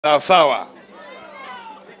Sawa.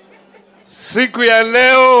 Siku ya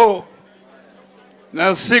leo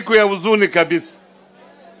na siku ya huzuni kabisa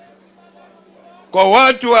kwa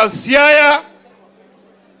watu wa Siaya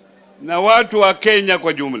na watu wa Kenya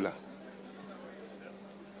kwa jumla.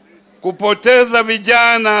 Kupoteza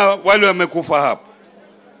vijana wale wamekufa hapa.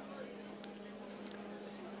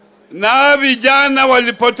 Na vijana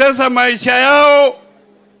walipoteza maisha yao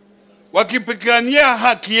wakipigania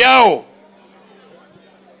haki yao.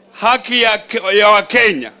 Haki ya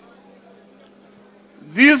Wakenya.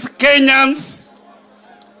 These Kenyans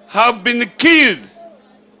have been killed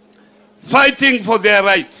fighting for their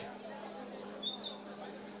right.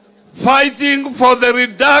 Fighting for the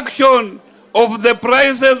reduction of the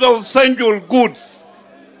prices of essential goods.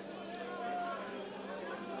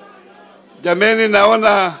 Jameni,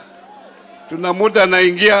 naona tunamuta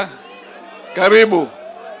naingia. Karibu.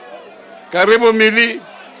 Karibu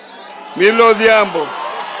Milo Odhiambo.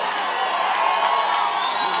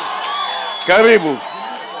 Karibu.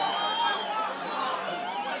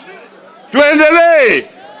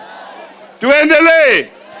 Tuendelee.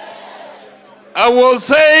 I was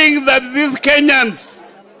saying that these Kenyans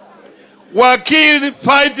were killed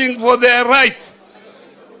fighting for their right.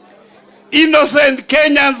 Innocent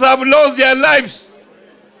Kenyans have lost their lives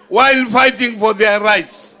while fighting for their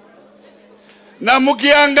rights. Na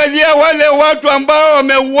mukiangalia wale watu ambao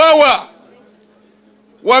wameuawa,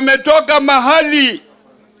 wametoka mahali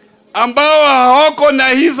ambao hawako na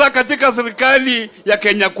hisa katika serikali ya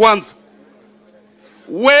Kenya Kwanza.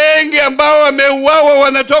 Wengi ambao wameuawa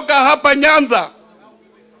wanatoka hapa Nyanza.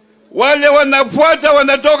 Wale wanafuata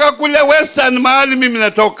wanatoka kule Western mahali mimi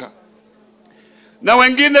natoka. Na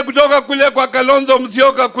wengine kutoka kule kwa Kalonzo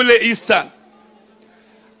Musyoka kule Eastern.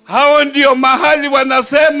 Hao ndio mahali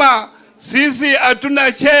wanasema sisi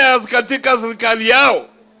hatuna shares katika serikali yao.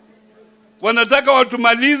 Wanataka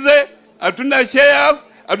watumalize, hatuna shares.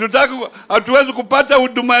 Hatuwezi kupata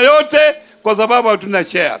huduma yote kwa sababu hatuna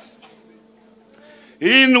shares.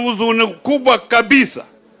 Hii ni huzuni kubwa kabisa.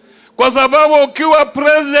 Kwa sababu ukiwa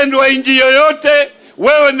president wa nchi yoyote,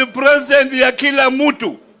 wewe ni president ya kila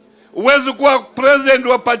mtu. Huwezi kuwa president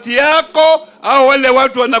wa party yako au wale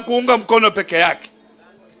watu wanakuunga mkono peke yake.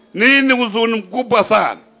 Ni huzuni mkubwa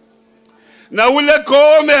sana. Na ule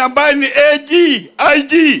Koome ambaye ni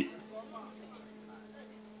IG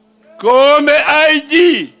Koome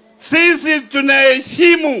IG, sisi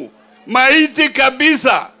tunaheshimu maiti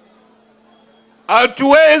kabisa.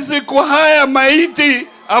 Hatuwezi kuhaya maiti,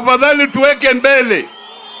 afadhali tuweke mbele.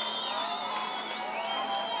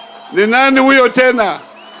 Ni nani huyo tena?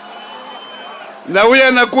 Na huyo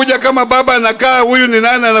anakuja kama baba anakaa, huyu ni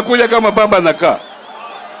nani anakuja kama baba anakaa?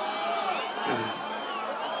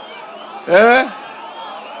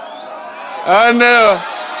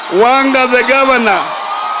 Wanga the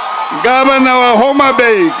Governor wa Homa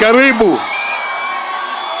Bay, karibu.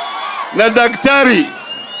 Na daktari,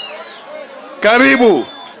 karibu.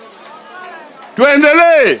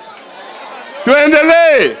 Tuendelee.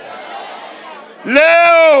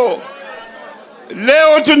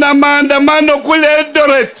 Leo tuna maandamano kule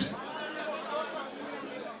Eldoret.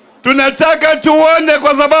 Tunataka tuone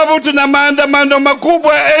kwa sababu tuna maandamano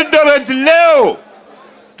makubwa Eldoret leo.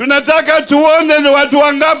 Tunataka tuone ni watu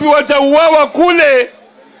wangapi watauawa kule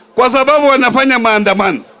kwa sababu wanafanya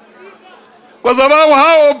maandamano. Kwa sababu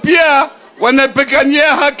hao pia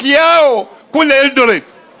wanapigania haki yao kule Eldoret.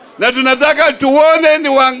 Na tunataka tuone ni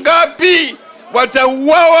wangapi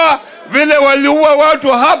watauawa vile waliua watu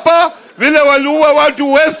hapa, vile waliua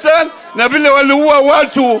watu Western na vile waliua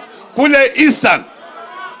watu kule Eastern.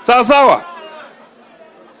 Sawa.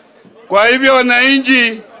 Kwa hivyo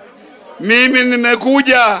wananchi, mimi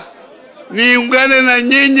nimekuja niungane na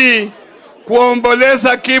nyinyi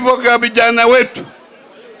kuomboleza kifo cha vijana wetu.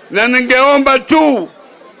 Na ningeomba tu,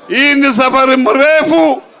 hii ni safari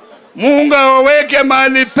mrefu, Mungu aweke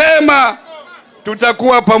mahali pema,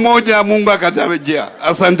 tutakuwa pamoja, Mungu akatarejea.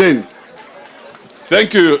 Asanteni.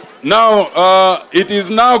 Thank you. Now, it is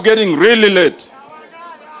now getting really late.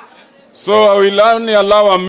 So I will only allow a